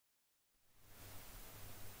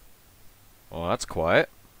Oh, that's quiet.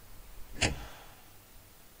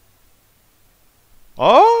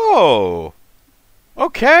 Oh!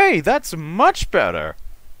 Okay, that's much better.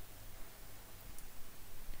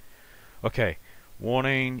 Okay.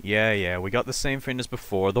 Warning. Yeah, we got the same thing as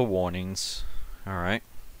before, the warnings. Alright.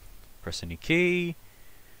 Press any key.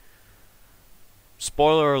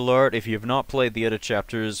 Spoiler alert, if you have not played the other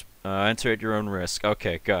chapters, enter at your own risk.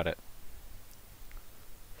 Okay, got it.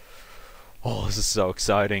 Oh, this is so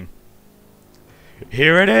exciting.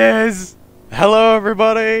 Here it is! Hello,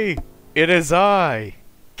 everybody! It is I,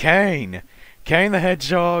 Cain the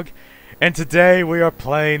Hedgehog, and today we are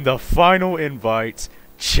playing the Final Invite,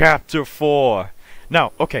 Chapter 4.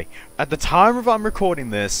 Now, okay, at the time of I'm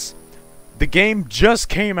recording this, the game just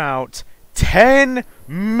came out 10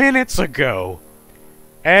 minutes ago.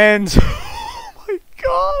 And, oh my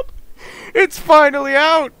god, it's finally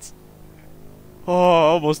out! Oh,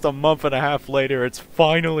 almost a month and a half later, it's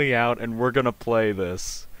finally out, and we're gonna play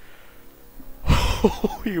this.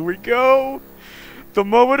 Oh, here we go! The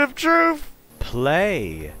moment of truth!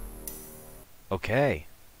 Play! Okay,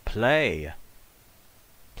 play.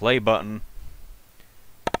 Play button.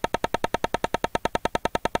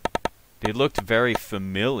 They looked very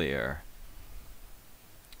familiar.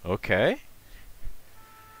 Okay.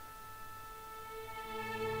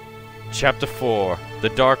 Chapter 4. The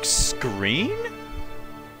Dark Screen?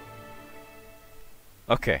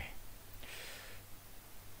 Okay.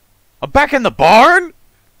 I'm back in the barn?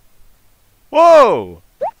 Whoa!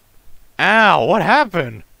 Ow, what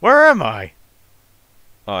happened? Where am I?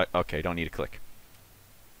 Okay, don't need to click.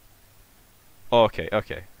 Okay.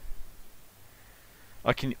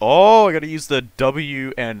 I gotta use the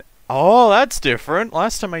W and... Oh, that's different.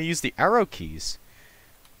 Last time I used the arrow keys.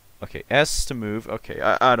 Okay, S to move. Okay,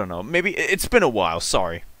 I don't know. Maybe it's been a while,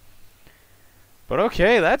 sorry. But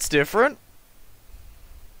okay, that's different.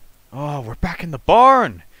 Oh, we're back in the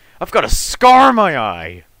barn. I've got a scar on my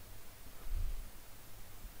eye.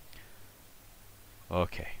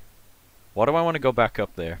 Okay. Why do I want to go back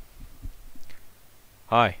up there?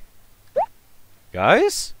 Hi.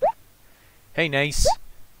 Guys? Hey, Nice.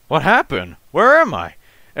 What happened? Where am I?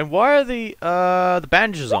 And why are the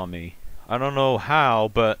bandages on me? I don't know how,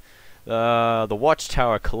 but the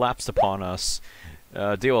watchtower collapsed upon us.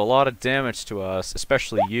 Deal a lot of damage to us,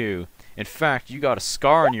 especially you. In fact, you got a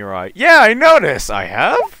scar on your eye. Yeah, I noticed! I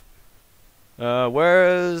have?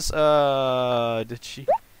 Where's, did she...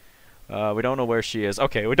 we don't know where she is.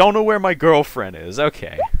 Okay, we don't know where my girlfriend is.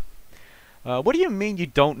 Okay. What do you mean you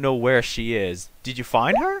don't know where she is? Did you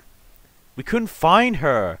find her? We couldn't find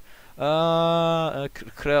her.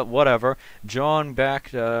 Whatever. John back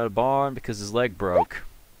to the barn because his leg broke.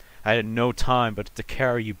 I had no time but to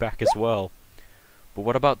carry you back as well. But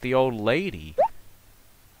what about the old lady?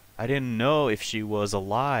 I didn't know if she was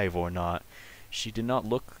alive or not. She did not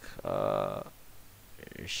look,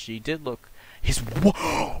 she did look...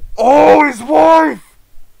 Oh, his wife!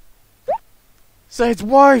 Say his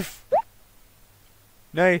wife!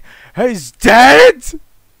 Nay, he's dead?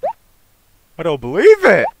 I don't believe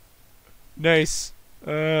it! Nice.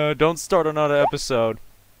 Don't start another episode.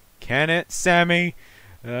 Can it, Sammy?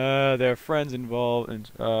 Their friends involved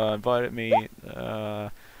and invited me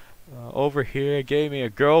over here. Gave me a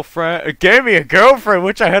girlfriend. Gave me a girlfriend,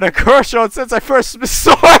 which I had a crush on since I first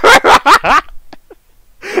saw her.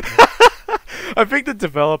 I think the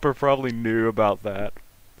developer probably knew about that.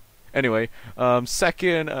 Anyway,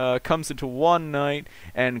 second comes into one night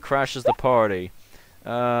and crashes the party.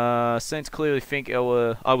 Saints clearly think I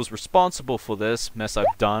was responsible for this mess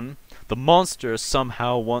I've done. The monsters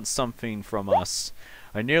somehow want something from us.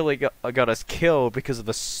 I nearly got us killed because of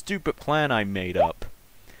the stupid plan I made up.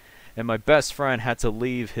 And my best friend had to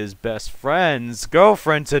leave his best friend's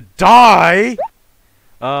girlfriend to die?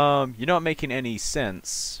 You're not making any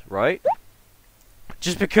sense, right?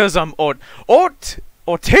 Just because I'm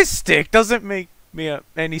autistic doesn't make me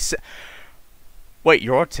any sense. Wait,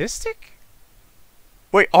 you're autistic?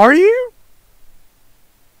 Wait, are you?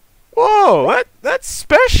 Whoa, that's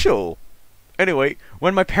special. Anyway,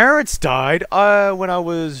 when my parents died, when I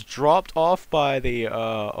was dropped off by the,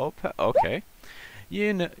 okay.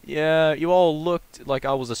 Yeah, you all looked like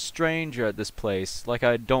I was a stranger at this place, like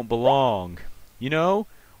I don't belong. You know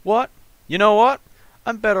what?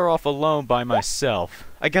 I'm better off alone by myself.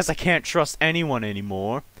 I guess I can't trust anyone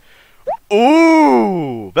anymore.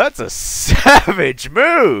 Ooh, that's a savage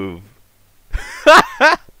move.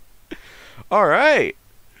 Alright.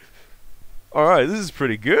 Alright, this is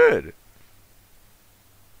pretty good.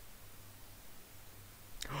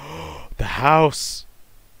 The house.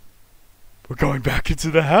 We're going back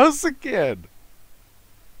into the house again.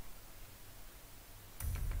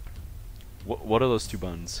 What are those two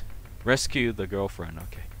buttons? Rescue the girlfriend.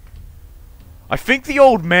 Okay. I think the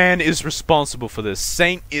old man is responsible for this.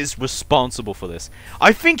 Saint is responsible for this.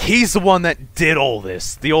 I think he's the one that did all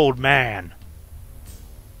this. The old man.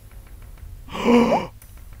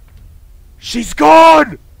 She's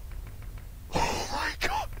gone! Oh my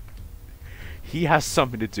god. He has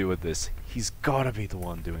something to do with this. He's gotta be the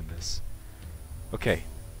one doing this. Okay.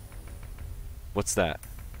 What's that?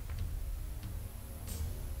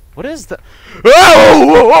 What is that?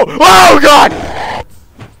 Oh! Oh god!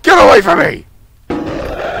 Get away from me!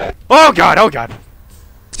 Oh god, oh god.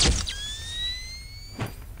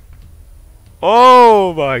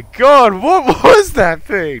 Oh my god, what was that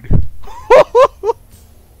thing?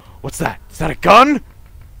 What's that? Is that a gun?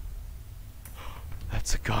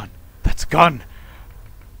 That's a gun. That's a gun.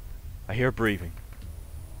 I hear breathing.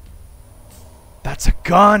 That's a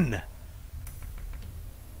gun.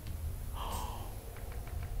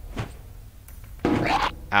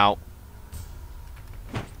 Ow.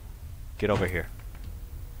 Get over here.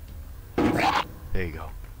 There you go.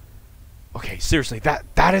 Okay, seriously,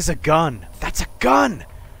 that is a gun. That's a gun.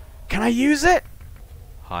 Can I use it?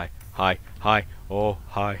 Hi, hi, hi. Oh,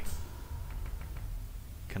 hi.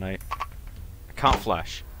 Can I can't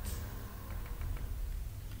flash.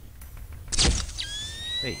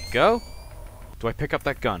 There you go. Do I pick up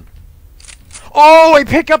that gun? Oh, I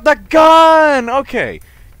pick up that gun! Okay.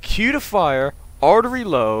 Q to fire, R to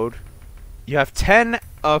reload. You have 10,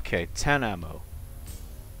 okay, 10 ammo.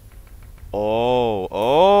 Oh,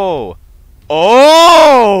 oh.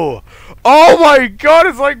 Oh! Oh my god,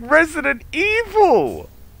 it's like Resident Evil!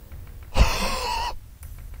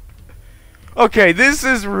 Okay, this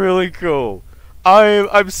is really cool.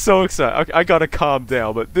 I'm so excited. Okay, I gotta calm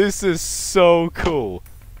down, but this is so cool.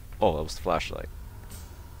 Oh, that was the flashlight.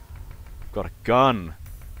 Got a gun.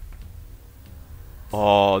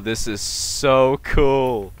 Oh, this is so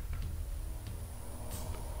cool.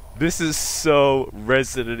 This is so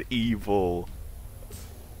Resident Evil.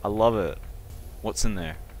 I love it. What's in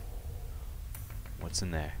there? What's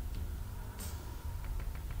in there?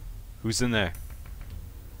 Who's in there?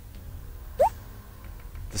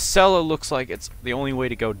 The cellar looks like it's the only way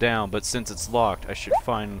to go down, but since it's locked, I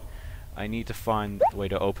need to find a way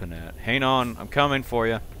to open it. Hang on, I'm coming for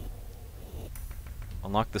you.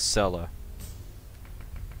 Unlock the cellar.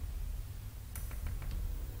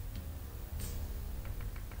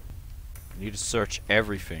 I need to search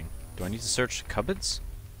everything. Do I need to search cupboards?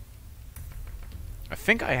 I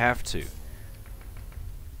think I have to.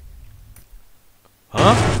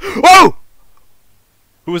 Huh? Whoa!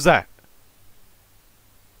 Who was that?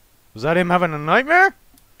 Was that him having a nightmare?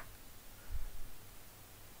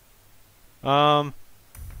 Oh,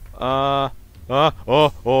 hi,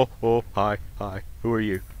 hi. Who are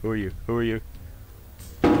you? Who are you? Who are you?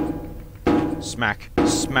 Smack,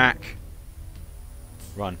 smack.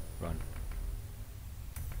 Run, run.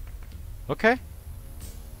 Okay.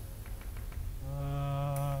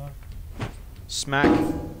 Smack.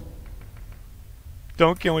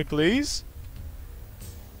 Don't kill me, please.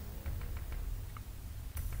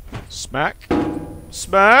 Smack.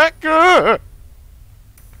 Smack! Oh,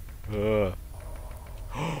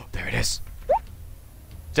 there it is.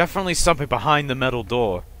 Definitely something behind the metal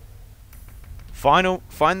door. Find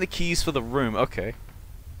the keys for the room. Okay.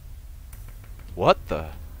 What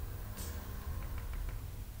the?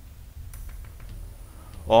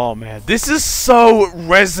 Oh man, this is so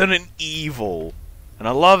Resident Evil. And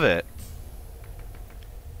I love it.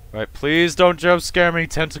 Right, please don't jump scare me,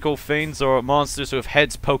 tentacle fiends or monsters with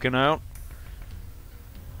heads poking out.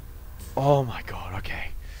 Oh my god,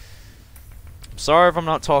 okay. I'm sorry if I'm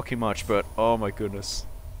not talking much, but oh my goodness.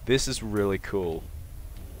 This is really cool.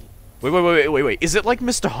 Wait. Is it like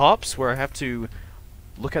Mr. Hops where I have to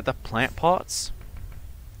look at the plant pots?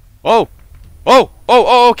 Oh!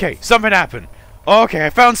 Okay, something happened. Okay, I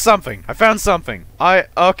found something. Okay, I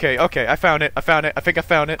found it. I think I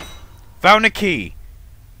found it. Found a key.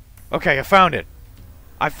 Okay, I found it.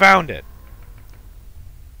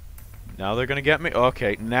 Now they're gonna get me?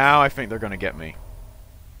 Okay, now I think they're gonna get me.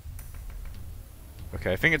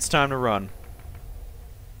 Okay, I think it's time to run.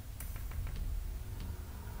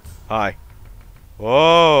 Hi.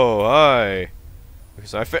 Whoa, hi. Okay,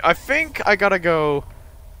 so I think I gotta go.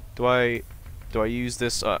 Do I use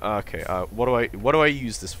this? Okay. What do I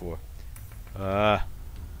use this for?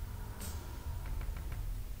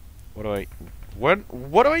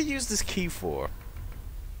 What do I use this key for?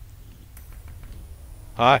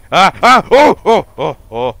 Hi.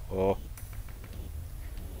 Oh.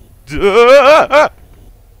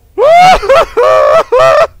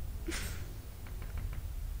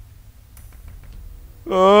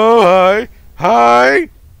 Oh, hi.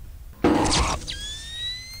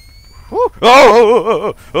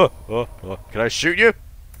 Oh! Can I shoot you?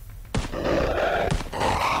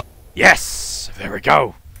 Yes! There we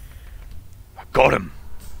go. I got him.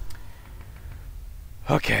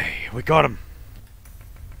 Okay, we got him.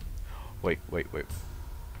 Wait.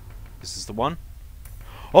 This is the one?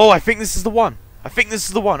 Oh, I think this is the one.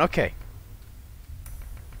 Okay.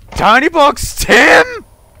 Tiny box, Tim!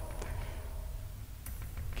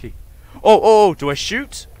 Okay. Oh, do I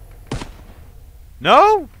shoot?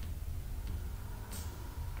 No?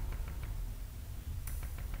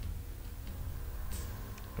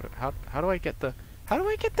 How do I get the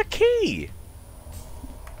key?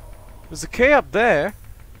 There's a key up there.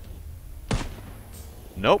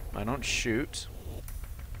 Nope, I don't shoot.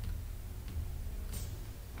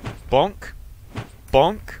 Bonk.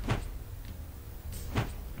 Bonk.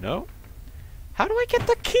 No? How do I get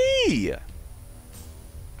the key?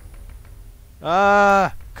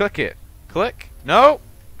 Click it. Click. No.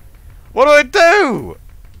 What do I do?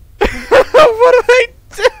 What do I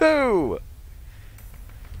do?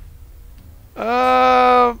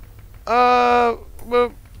 How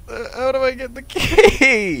do I get the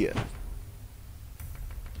key?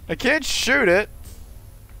 I can't shoot it.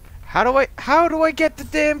 How do I get the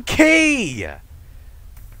damn key?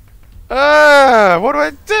 What do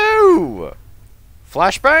I do?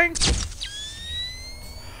 Flashbang?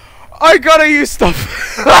 I gotta use stuff.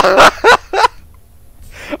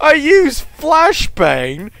 I use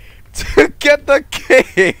flashbang to get the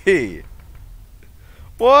key.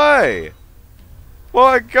 Why? Well,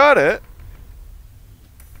 I got it.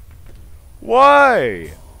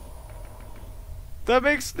 Why? That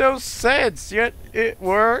makes no sense, yet it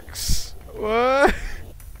works. What?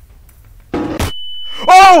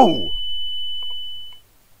 Oh!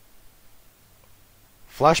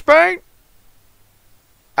 Flashbang?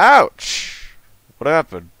 Ouch! What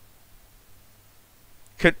happened?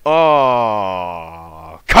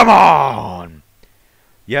 Oh, come on!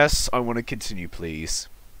 Yes, I want to continue, please.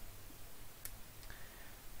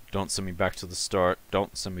 Don't send me back to the start.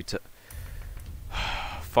 Don't send me to...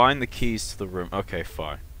 Find the keys to the room. Okay,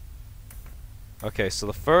 fine. Okay, so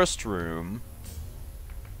the first room...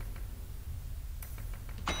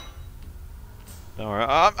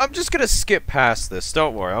 Alright, I'm just gonna skip past this.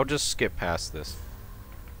 Don't worry, I'll just skip past this.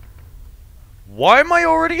 Why am I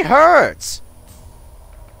already hurt?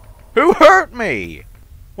 Who hurt me?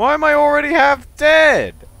 Why am I already half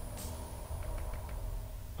dead?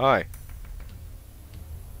 Hi.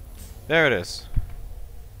 There it is.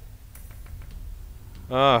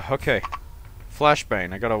 Okay.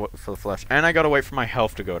 Flashbang. I gotta wait for the flash. And I gotta wait for my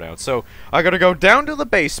health to go down. So, I gotta go down to the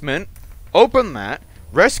basement, open that,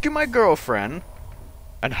 rescue my girlfriend,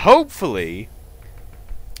 and hopefully,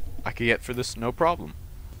 I can get through this no problem.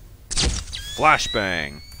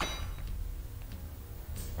 Flashbang.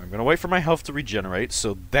 I'm gonna wait for my health to regenerate,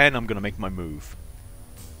 so then I'm gonna make my move.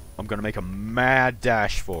 I'm gonna make a mad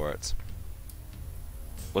dash for it.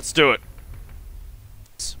 Let's do it.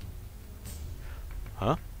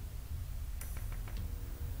 Huh?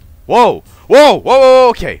 Whoa! Whoa!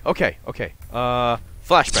 Okay.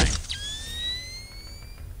 Flashbang.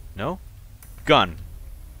 No? Gun.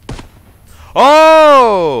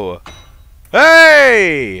 Oh!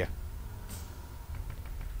 Hey!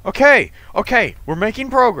 Okay, we're making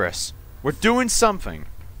progress. We're doing something.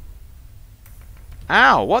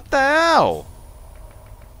 Ow, what the hell?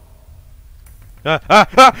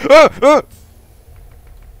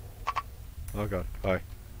 Oh god, hi.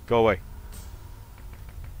 Go away.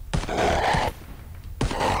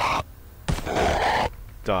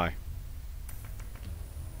 Die.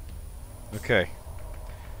 Okay.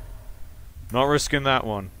 Not risking that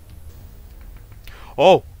one.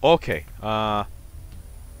 Oh, okay.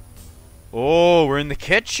 Oh, we're in the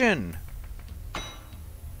kitchen.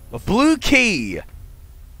 A blue key.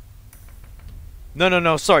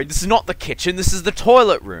 No, sorry. This is not the kitchen. This is the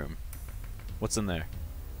toilet room. What's in there?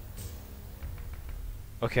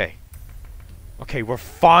 Okay. Okay, we're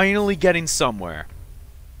finally getting somewhere.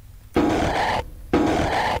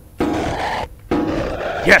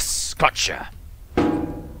 Yes! Gotcha!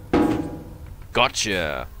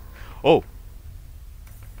 Gotcha! Oh!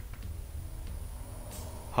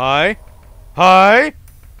 Hi? Hi?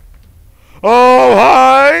 Oh,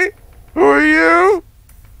 hi! Who are you?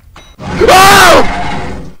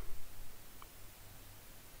 Oh!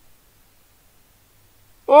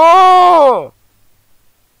 Oh!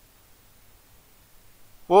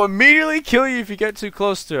 Will immediately kill you if you get too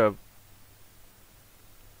close to him.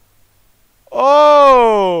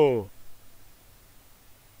 Oh!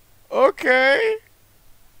 Okay.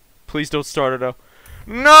 Please don't start it though.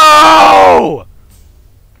 No!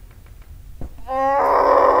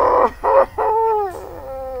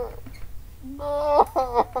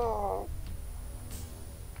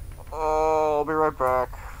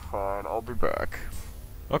 Alright, I'll be back.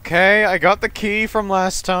 Okay, I got the key from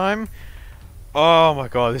last time. Oh my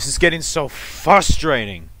god, this is getting so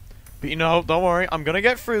frustrating. But you know, don't worry, I'm gonna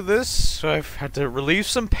get through this. I've had to relieve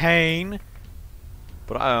some pain.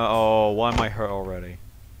 But oh, why am I hurt already?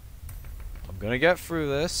 I'm gonna get through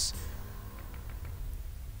this.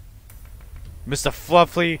 Mr.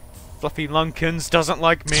 Fluffy Lunkins doesn't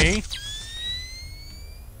like me.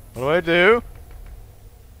 What do I do?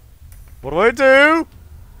 What do I do?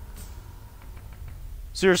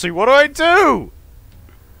 Seriously, what do I do?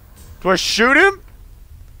 Do I shoot him?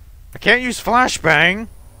 I can't use flashbang.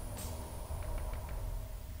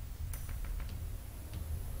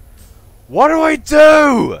 What do I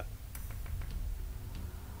do?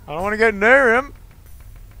 I don't want to get near him.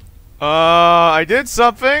 I did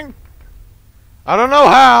something. I don't know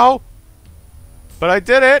how, but I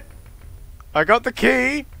did it. I got the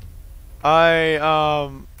key.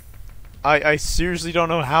 I seriously don't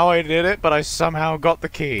know how I did it, but I somehow got the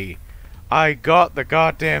key. I got the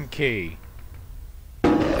goddamn key.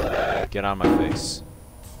 Get out of my face.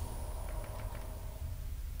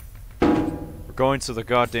 We're going to the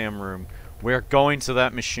goddamn room. We're going to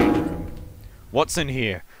that machine room. What's in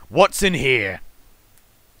here? What's in here?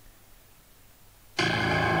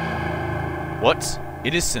 What?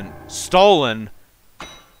 Innocent. Stolen.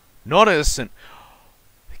 Not innocent.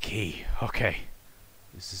 The key. Okay.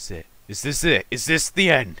 This is it. Is this it? Is this the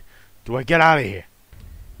end? Do I get out of here?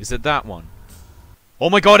 Is it that one? Oh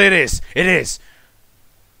my god, it is! It is!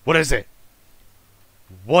 What is it?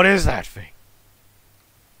 What is that thing?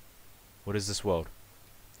 What is this world?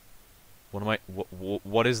 What am I...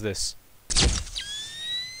 What is this?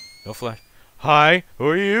 No flash. Hi, who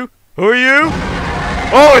are you? Who are you?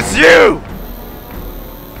 Oh, it's you!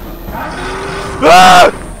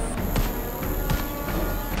 Ah!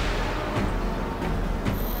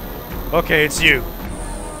 Okay, it's you.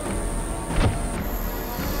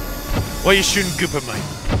 Why are you shooting goop at me?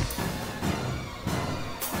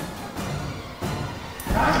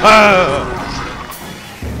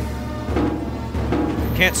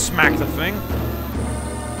 Can't smack the thing.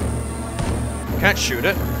 Can't shoot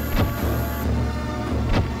it.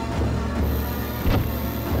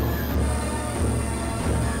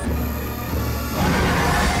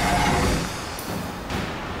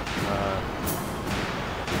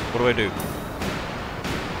 What do I do?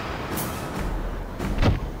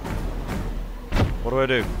 What do I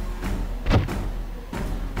do?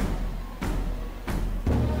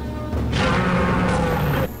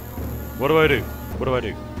 What do I do? What do I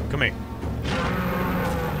do? Come here.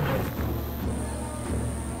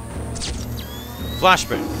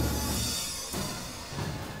 Flashbang.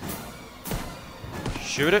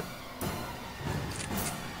 Shoot it.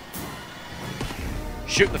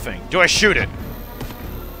 Shoot the thing. Do I shoot it?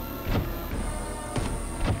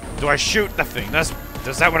 Do I shoot the thing? Is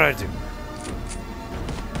that what I do?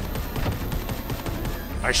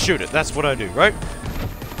 I shoot it. That's what I do, right?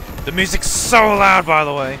 The music's so loud, by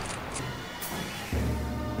the way.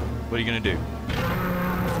 What are you gonna do?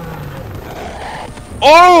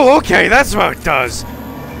 Oh, okay, that's what it does.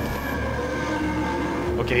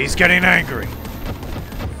 Okay, he's getting angry.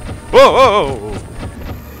 Whoa, whoa, whoa.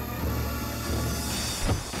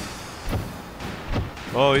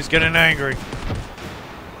 Oh, he's getting angry.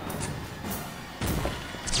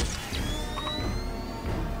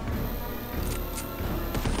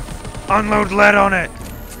 Unload lead on it!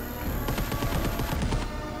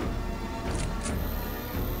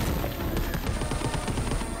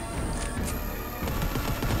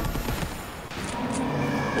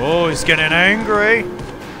 Oh, he's getting angry!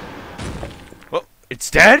 Oh,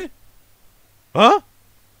 it's dead? Huh?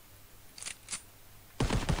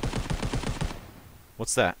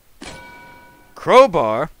 What's that?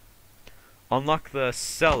 Crowbar? Unlock the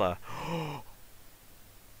cellar.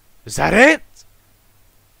 Is that it?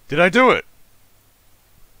 Did I do it?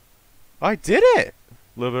 I did it!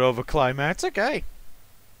 A little bit overclimactic, eh?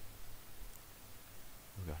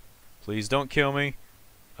 Oh god. Please don't kill me.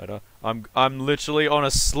 I'm literally on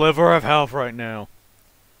a sliver of health right now.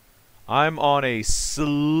 I'm on a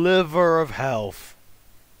sliver of health.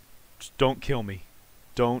 Just don't kill me.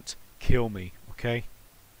 Don't kill me, okay?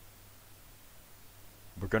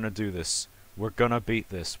 We're gonna do this. We're gonna beat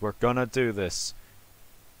this. We're gonna do this.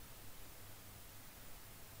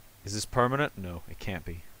 Is this permanent? No, it can't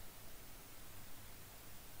be.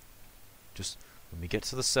 Just let me get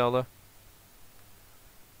to the cellar.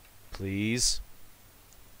 Please.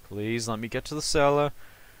 Please, let me get to the cellar.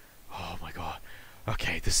 Oh my god.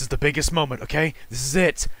 Okay, this is the biggest moment, okay? This is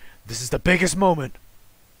it. This is the biggest moment.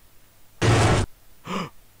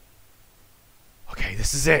 Okay,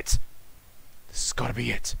 this is it. This has got to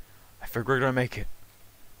be it. figure we're gonna make it.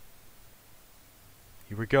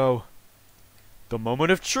 Here we go. The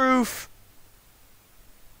moment of truth.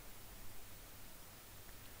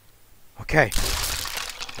 Okay.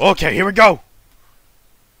 Okay, here we go.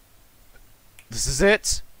 This is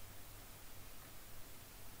it.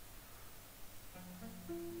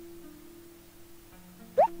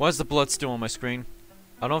 Why is the blood still on my screen?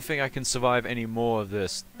 I don't think I can survive any more of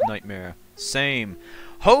this nightmare. Same.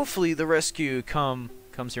 Hopefully the rescue comes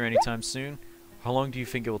here anytime soon. How long do you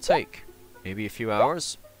think it will take? Maybe a few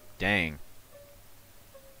hours? Dang.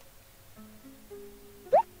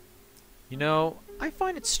 You know, I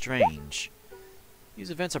find it strange. These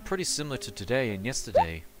events are pretty similar to today and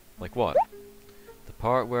yesterday. Like what? The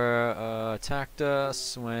part where attacked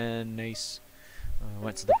us when Nace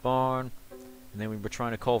went to the barn, and then we were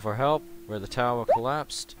trying to call for help, where the tower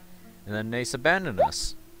collapsed, and then Nace abandoned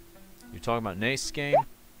us. You're talking about Nace game?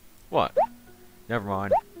 What? Never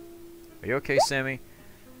mind. Are you okay, Sammy?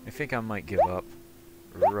 I think I might give up.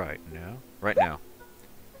 Right now.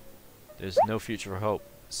 There's no future for hope.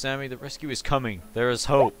 Sammy, the rescue is coming. There is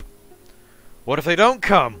hope. What if they don't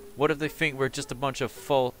come? What if they think we're just a bunch of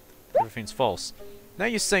everything's false? Now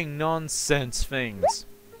you're saying nonsense things.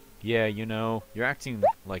 Yeah, you know, you're acting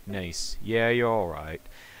like Nace. Yeah, you're alright.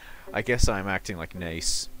 I guess I'm acting like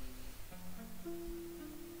Nace.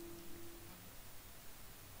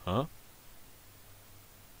 Huh?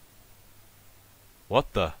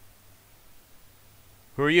 What the?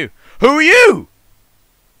 Who are you? Who are you?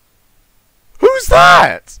 Who's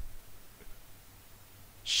that?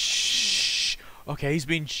 Shh. Okay, he's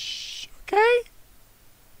being shh. Okay.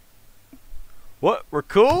 What? We're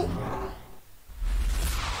cool?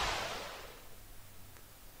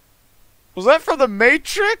 Was that from the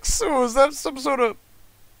Matrix? Or was that some sort of,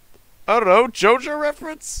 I don't know, JoJo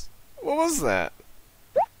reference? What was that?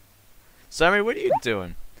 Sammy, what are you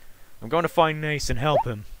doing? I'm going to find Nace and help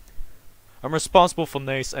him. I'm responsible for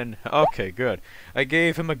Nace and... Okay, good. I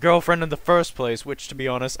gave him a girlfriend in the first place, which, to be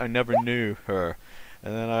honest, I never knew her.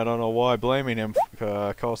 And then I don't know why blaming him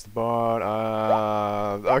caused the barn.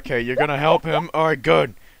 Okay, you're gonna help him? Alright,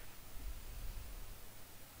 good.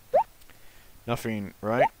 Nothing,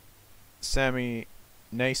 right? Sammy,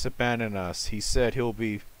 Nace abandoned us. He said he'll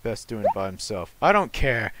be best doing it by himself. I don't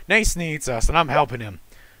care. Nace needs us, and I'm helping him.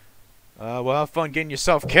 Well, have fun getting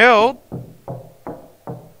yourself killed.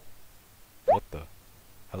 What the?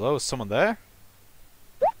 Hello, is someone there?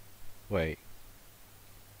 Wait.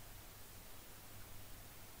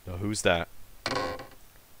 No, who's that?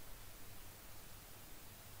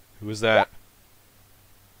 Who is that?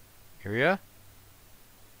 Iria?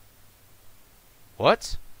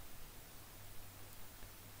 What?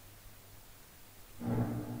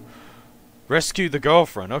 Rescue the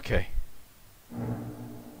girlfriend, okay.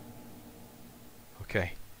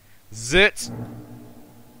 Okay. Zit!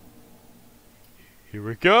 Here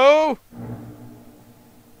we go!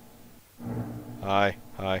 Hi,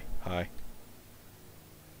 hi, hi.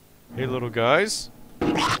 Hey, little guys.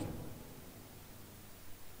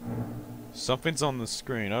 Something's on the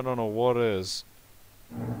screen. I don't know what is.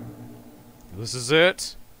 This is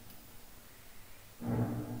it.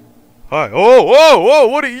 Hi. Oh, whoa, whoa,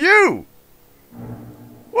 what are you?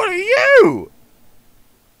 What are you?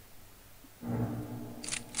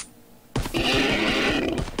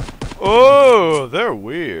 Oh, they're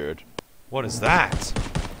weird. What is that?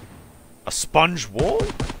 A sponge wall?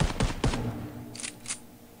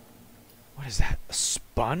 What is that? A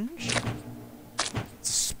sponge? It's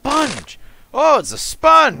a sponge! Oh, it's a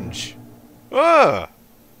sponge! Ugh!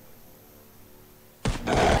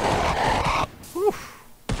 Whew.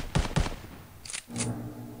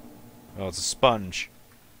 Oh, it's a sponge.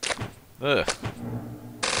 Ugh.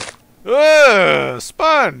 Ugh!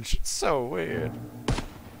 Sponge! It's so weird.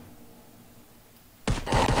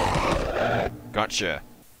 Gotcha.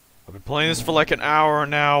 I've been playing this for like an hour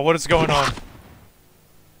now. What is going on?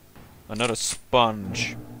 Another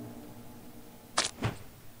sponge.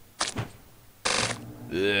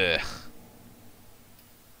 Ugh.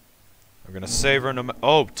 I'm gonna savor no.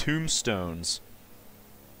 Oh, tombstones.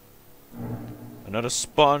 Another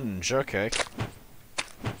sponge. Okay.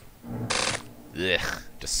 Ugh.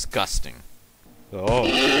 Disgusting.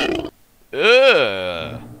 Oh.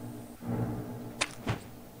 Ugh.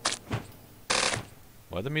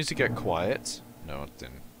 Why'd the music get quiet? No, it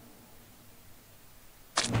didn't.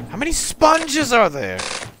 How many sponges are there?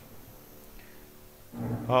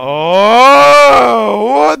 Oh,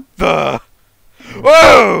 what the?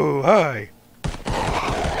 Whoa, hi.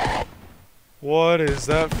 What is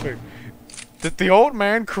that thing? Did the old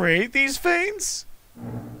man create these things?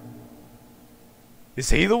 Is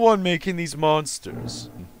he the one making these monsters?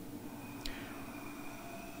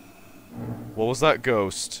 What was that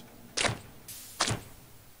ghost?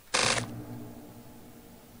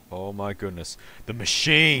 Oh my goodness. The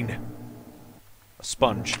machine! A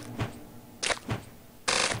sponge.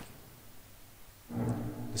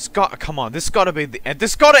 Come on, this gotta be the end.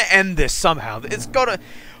 This gotta end this somehow. It's gotta...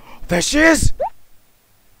 There she is!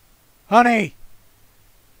 Honey!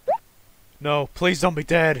 No, please don't be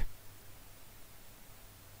dead.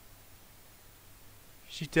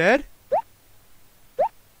 She dead?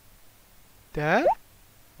 Dad?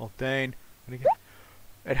 Oh, Dane.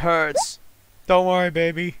 It hurts. Don't worry,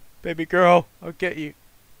 baby. Baby girl, I'll get you.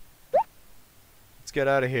 Let's get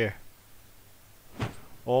out of here.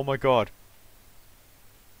 Oh my god.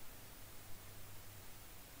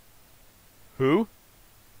 Who?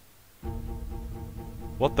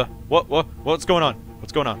 What the? What's going on?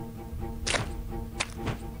 What's going on?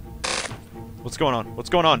 What's going on? What's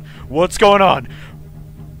going on? What's going on?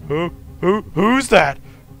 Who's that?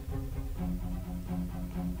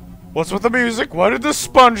 What's with the music? Why did the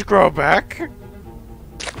sponge grow back?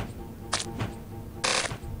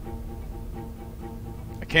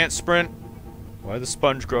 I can't sprint. Why did the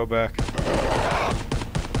sponge grow back?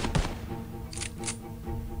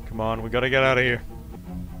 Come on, we gotta get out of here.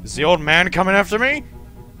 Is the old man coming after me?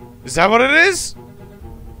 Is that what it is?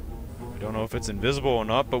 I don't know if it's invisible or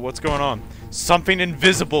not, but what's going on? Something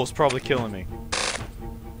invisible is probably killing me.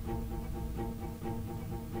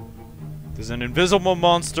 There's an invisible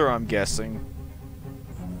monster, I'm guessing.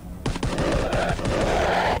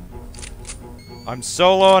 I'm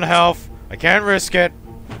so low on health. I can't risk it.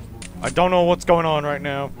 I don't know what's going on right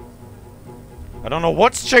now. I don't know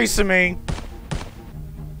what's chasing me.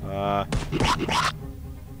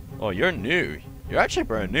 Oh, you're new. You're actually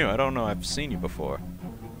brand new. I don't know. I've seen you before.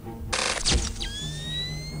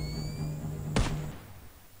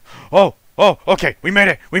 Oh, okay. We made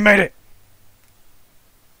it. We made it.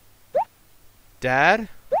 Dad?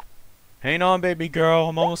 Hang on, baby girl.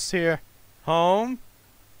 I'm almost here. Home?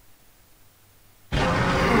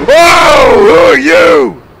 Whoa! Who are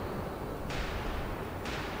you?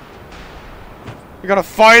 You gonna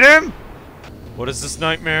fight him? What is this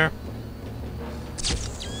nightmare?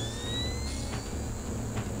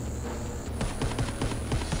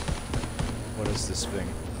 What is this thing?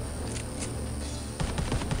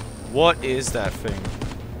 What is that thing?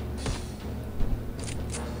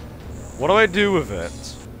 What do I do with it?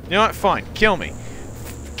 You know what? Fine. Kill me.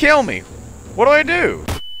 Kill me! What do I do?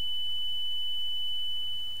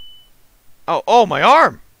 Oh, my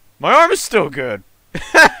arm! My arm is still good!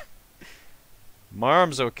 My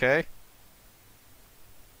arm's okay.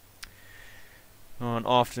 On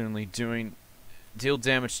oftenly deal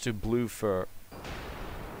damage to blue fur.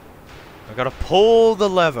 I gotta pull the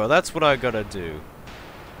lever. That's what I gotta do.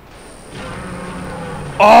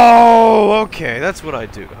 Oh, okay. That's what I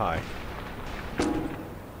do. Hi.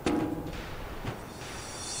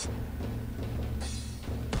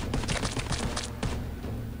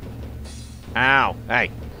 Ow.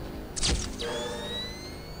 Hey.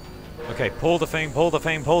 Okay, pull the thing, pull the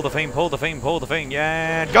thing, pull the thing, pull the thing, pull the thing,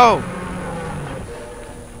 yeah, and go!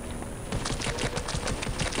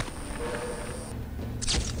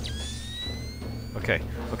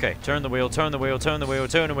 Okay, turn the wheel, turn the wheel, turn the wheel,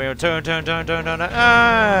 turn the wheel, turn,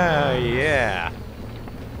 ah, yeah!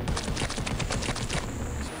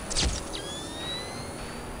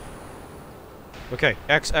 Okay,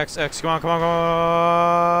 X, come on, come on!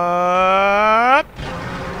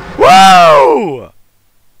 Woo!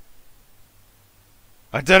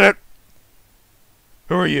 I did it!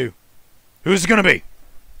 Who are you? Who's it gonna be?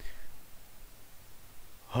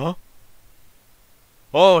 Huh?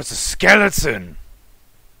 Oh, it's a skeleton!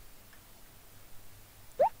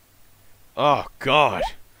 Oh, God.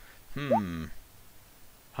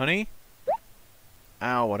 Honey?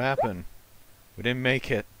 Ow, what happened? We didn't make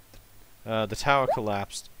it. The tower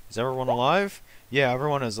collapsed. Is everyone alive? Yeah,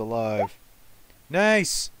 everyone is alive.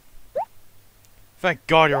 Nice! Thank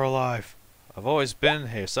God you're alive. I've always been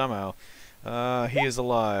here somehow. He is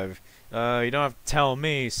alive. You don't have to tell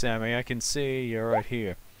me, Sammy. I can see you're right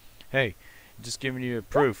here. Hey, just giving you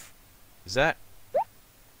proof. Is that?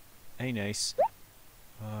 Hey, Nice.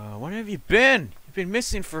 Where have you been? You've been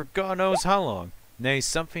missing for God knows how long. Nay,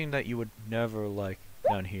 something that you would never like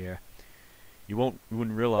down here. You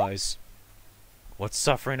wouldn't realize what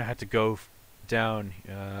suffering I had to go down.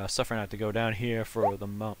 Suffering I had to go down here for the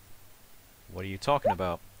month. What are you talking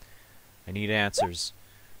about? I need answers.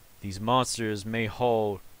 These monsters may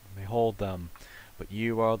hold them, but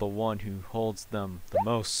you are the one who holds them the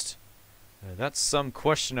most. That's some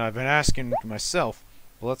question I've been asking myself.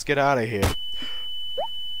 Well, let's get out of here.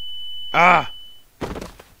 Ah!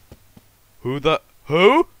 Who?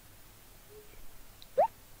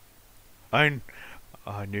 I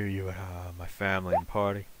knew you at my family and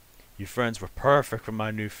party. You friends were perfect for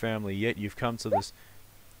my new family, yet you've come to this.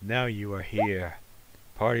 Now you are here.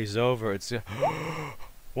 Party's over. It's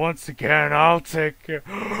once again. I'll take care.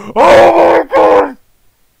 Oh my God!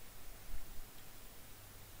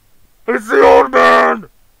 It's the old man.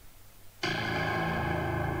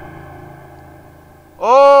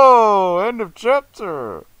 Oh, end of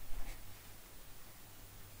chapter.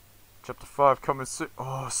 Chapter 5 coming soon.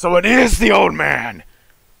 Oh, so it is the old man!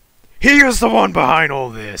 He is the one behind all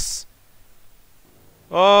this!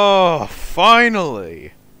 Oh,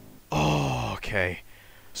 finally! Oh, okay.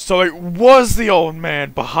 So it was the old man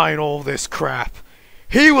behind all this crap!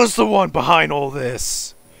 He was the one behind all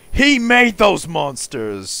this! He made those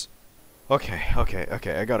monsters! Okay,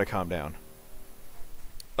 I gotta calm down.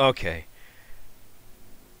 Okay.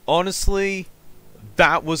 Honestly,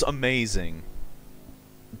 that was amazing.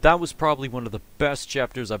 That was probably one of the best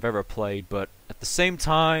chapters I've ever played, but at the same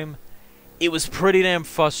time, it was pretty damn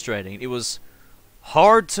frustrating. It was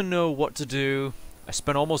hard to know what to do. I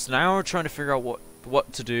spent almost an hour trying to figure out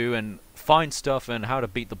what to do and find stuff and how to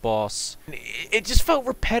beat the boss. It just felt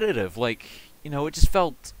repetitive, like, you know, it just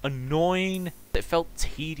felt annoying. It felt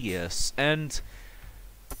tedious, and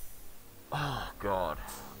oh God.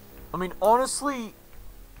 I mean, honestly,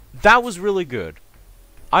 that was really good.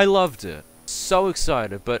 I loved it. So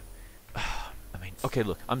excited, but I mean, okay,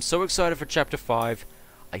 look, I'm so excited for chapter 5.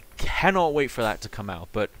 I cannot wait for that to come out,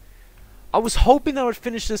 but I was hoping that I would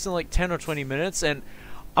finish this in like 10 or 20 minutes, and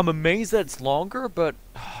I'm amazed that it's longer, but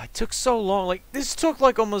it took so long. Like, this took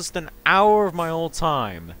like almost an hour of my whole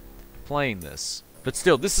time playing this. But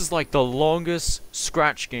still, this is like the longest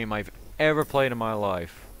Scratch game I've ever played in my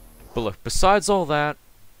life. But look, besides all that,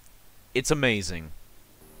 it's amazing.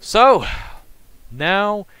 So,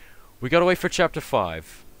 now we gotta wait for chapter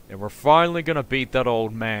 5, and we're finally gonna beat that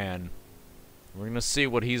old man. We're gonna see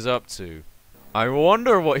what he's up to. I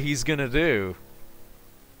wonder what he's gonna do.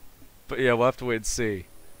 But yeah, we'll have to wait and see.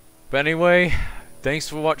 But anyway, thanks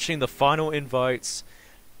for watching the Final Invites,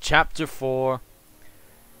 chapter 4,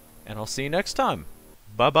 and I'll see you next time.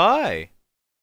 Bye-bye!